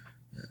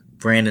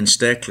 Brandon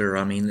Steckler.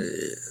 I mean,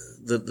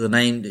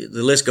 the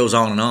list goes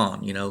on and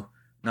on,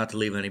 not to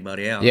leave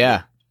anybody out.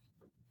 Yeah.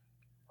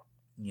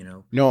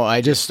 No,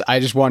 I just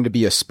wanted to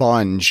be a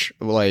sponge,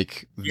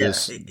 like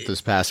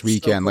this past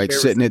weekend, like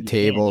sitting at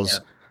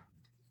tables.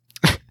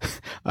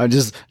 I'm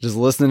just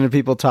listening to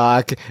people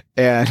talk,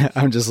 and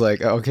I'm just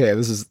like, okay,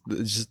 this is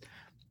just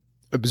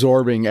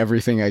absorbing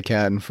everything I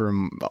can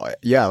from, like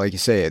you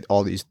say,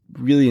 all these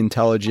really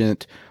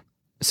intelligent,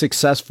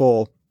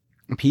 successful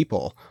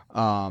people.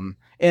 And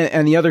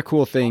the other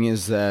cool thing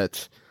is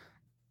that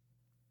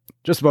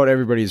just about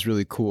everybody is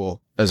really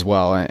cool as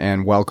well,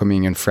 and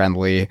welcoming and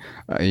friendly.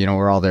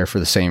 We're all there for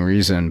the same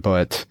reason,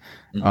 but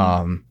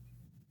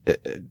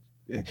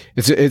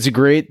it's a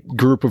great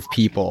group of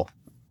people.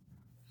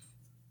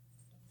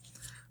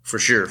 For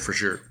sure. For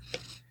sure.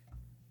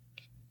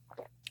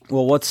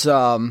 Well, what's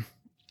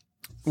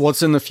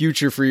what's in the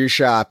future for your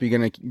shop? You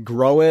going to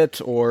grow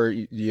it, or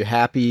you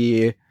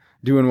happy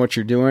doing what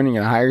you're doing? You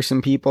going to hire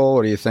some people?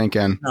 What are you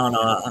thinking?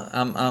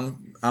 No,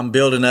 I'm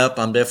building up.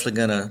 I'm definitely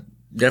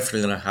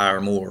gonna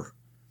hire more.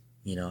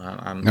 You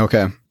know,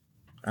 Okay.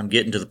 I'm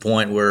getting to the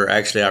point where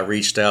actually I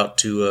reached out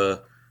to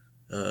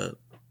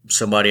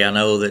somebody I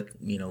know that,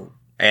 you know,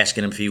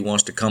 asking him if he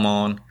wants to come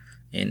on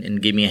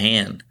and give me a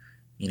hand,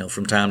 you know,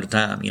 from time to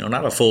time. You know,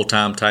 not a full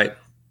time type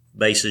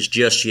basis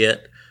just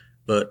yet,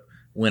 but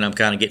when I'm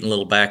kind of getting a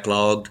little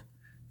backlogged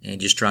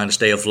and just trying to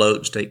stay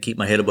afloat, keep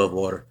my head above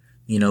water,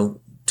 you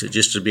know,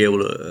 to be able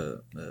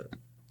to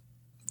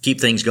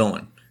keep things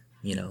going,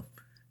 you know,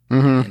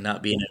 and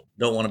not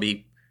don't want to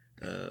be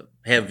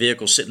have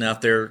vehicles sitting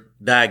out there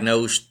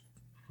diagnosed,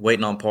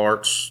 waiting on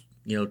parts,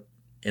 you know,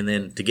 and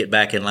then to get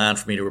back in line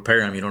for me to repair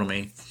them. You know what I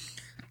mean?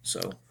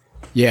 So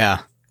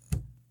yeah,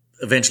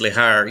 eventually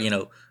hire, you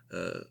know,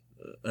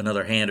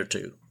 another hand or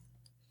two.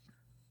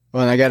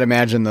 Well, and I got to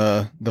imagine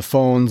the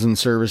phones and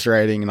service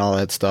writing and all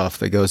that stuff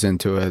that goes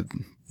into it.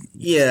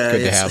 Yeah,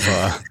 good to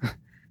have.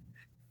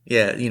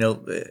 Yeah, you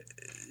know,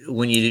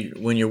 when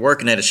you're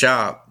working at a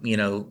shop, you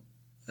know,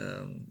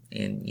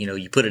 and you know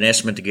you put an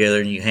estimate together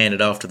and you hand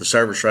it off to the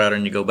service writer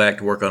and you go back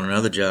to work on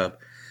another job.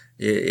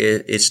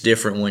 It's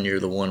different when you're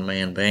the one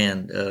man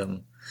band.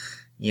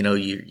 You know,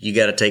 you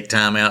got to take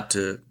time out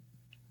to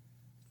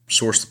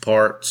source the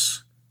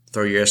parts,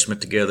 throw your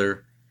estimate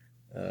together,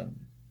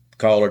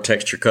 call or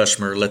text your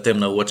customer, let them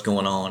know what's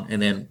going on,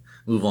 and then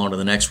move on to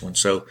the next one.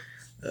 So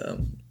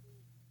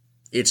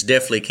it's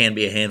definitely can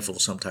be a handful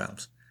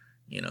sometimes,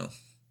 you know.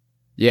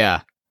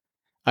 Yeah.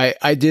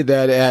 I did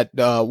that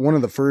at one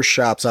of the first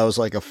shops. I was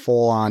like a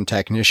full-on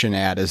technician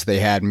at, as they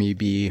had me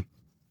be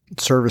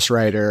service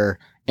writer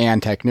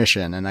and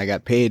technician, and I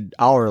got paid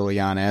hourly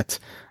on it.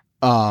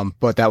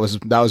 But that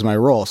was my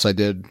role. So I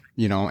did,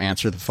 you know,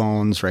 answer the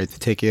phones, write the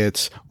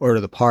tickets, order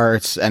the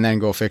parts, and then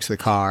go fix the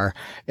car.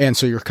 And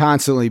so you're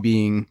constantly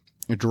being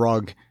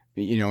drugged,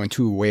 you know, in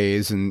two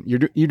ways, and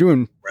you're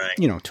doing, right,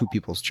 you know, two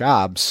people's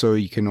jobs. So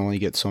you can only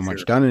get so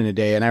much done in a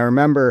day. And I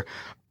remember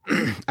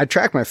I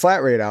tracked my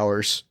flat rate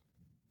hours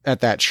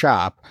at that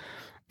shop,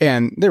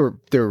 and they were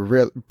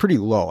pretty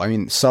low. I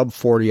mean, sub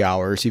 40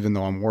 hours, even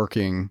though I'm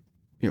working,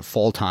 you know,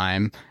 full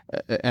time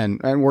and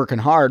working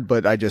hard,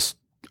 but I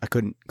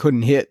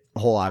couldn't hit a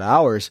whole lot of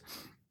hours.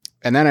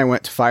 And then I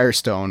went to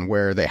Firestone,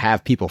 where they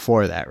have people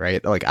for that,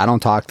 right? Like, I don't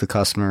talk to the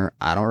customer.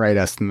 I don't write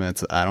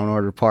estimates. I don't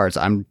order parts.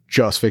 I'm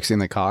just fixing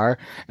the car.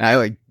 And I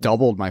like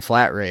doubled my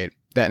flat rate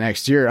that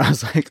next year. I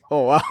was like,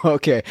 oh, wow,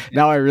 okay.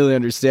 Now I really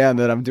understand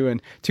that I'm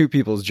doing two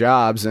people's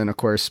jobs. And of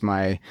course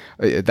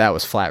that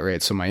was flat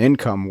rate. So my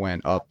income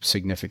went up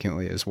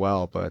significantly as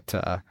well. But,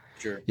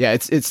 sure, yeah,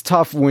 it's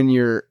tough when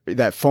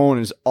that phone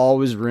is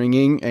always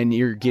ringing and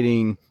you're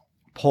getting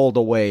pulled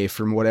away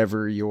from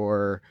whatever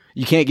you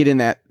can't get in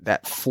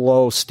that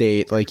flow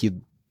state like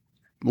you'd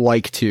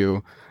like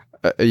to,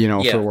 you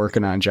know, for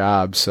working on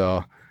jobs.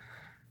 So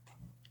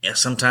yeah,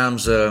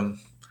 sometimes,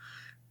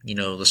 you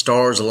know, the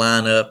stars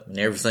line up and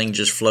everything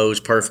just flows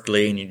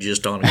perfectly and you're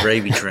just on a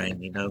gravy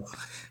train, you know?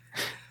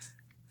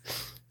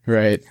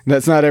 Right.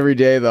 That's not every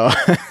day though.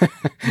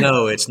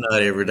 No, it's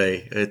not every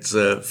day. It's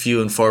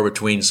few and far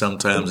between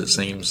sometimes, it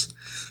seems.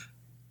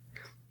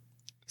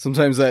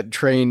 Sometimes that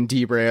train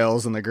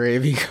derails and the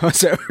gravy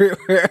goes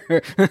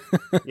everywhere.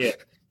 Yeah.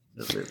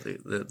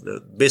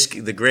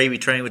 The gravy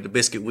train with the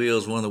biscuit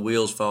wheels, one of the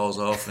wheels falls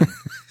off and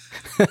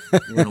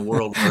you're in a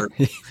world of hurt.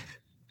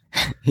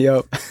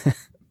 Yep.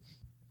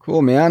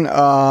 Cool, man.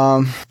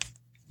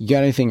 You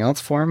got anything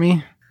else for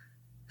me?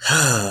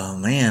 Oh,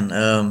 man.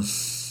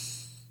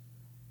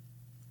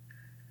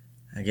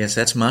 I guess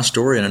that's my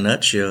story in a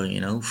nutshell,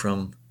 you know,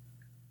 from,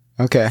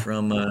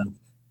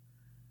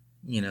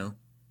 you know,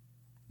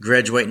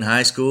 graduating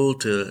high school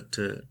to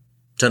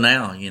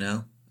now, you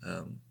know,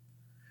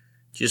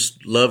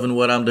 just loving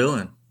what I'm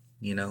doing,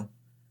 you know,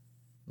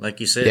 like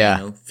you said,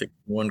 you know,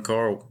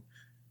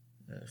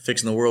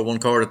 fixing the world one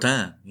car at a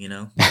time, you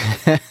know.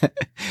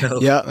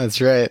 So, yeah,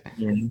 that's right.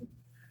 You know,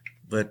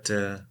 but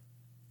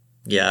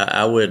yeah,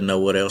 I wouldn't know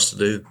what else to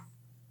do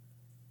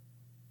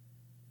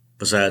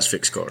besides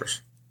fix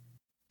cars.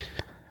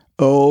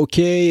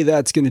 Okay,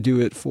 that's going to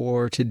do it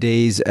for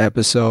today's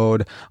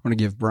episode. I want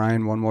to give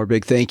Brian one more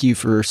big thank you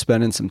for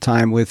spending some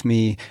time with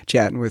me,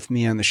 chatting with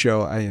me on the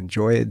show. I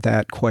enjoyed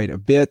that quite a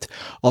bit.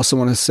 Also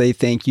want to say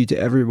thank you to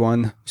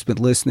everyone who's been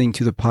listening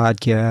to the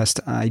podcast.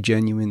 I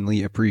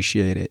genuinely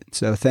appreciate it.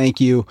 So thank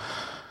you.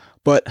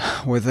 But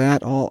with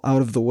that all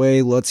out of the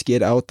way, let's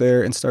get out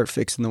there and start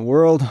fixing the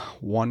world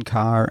one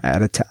car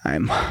at a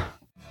time.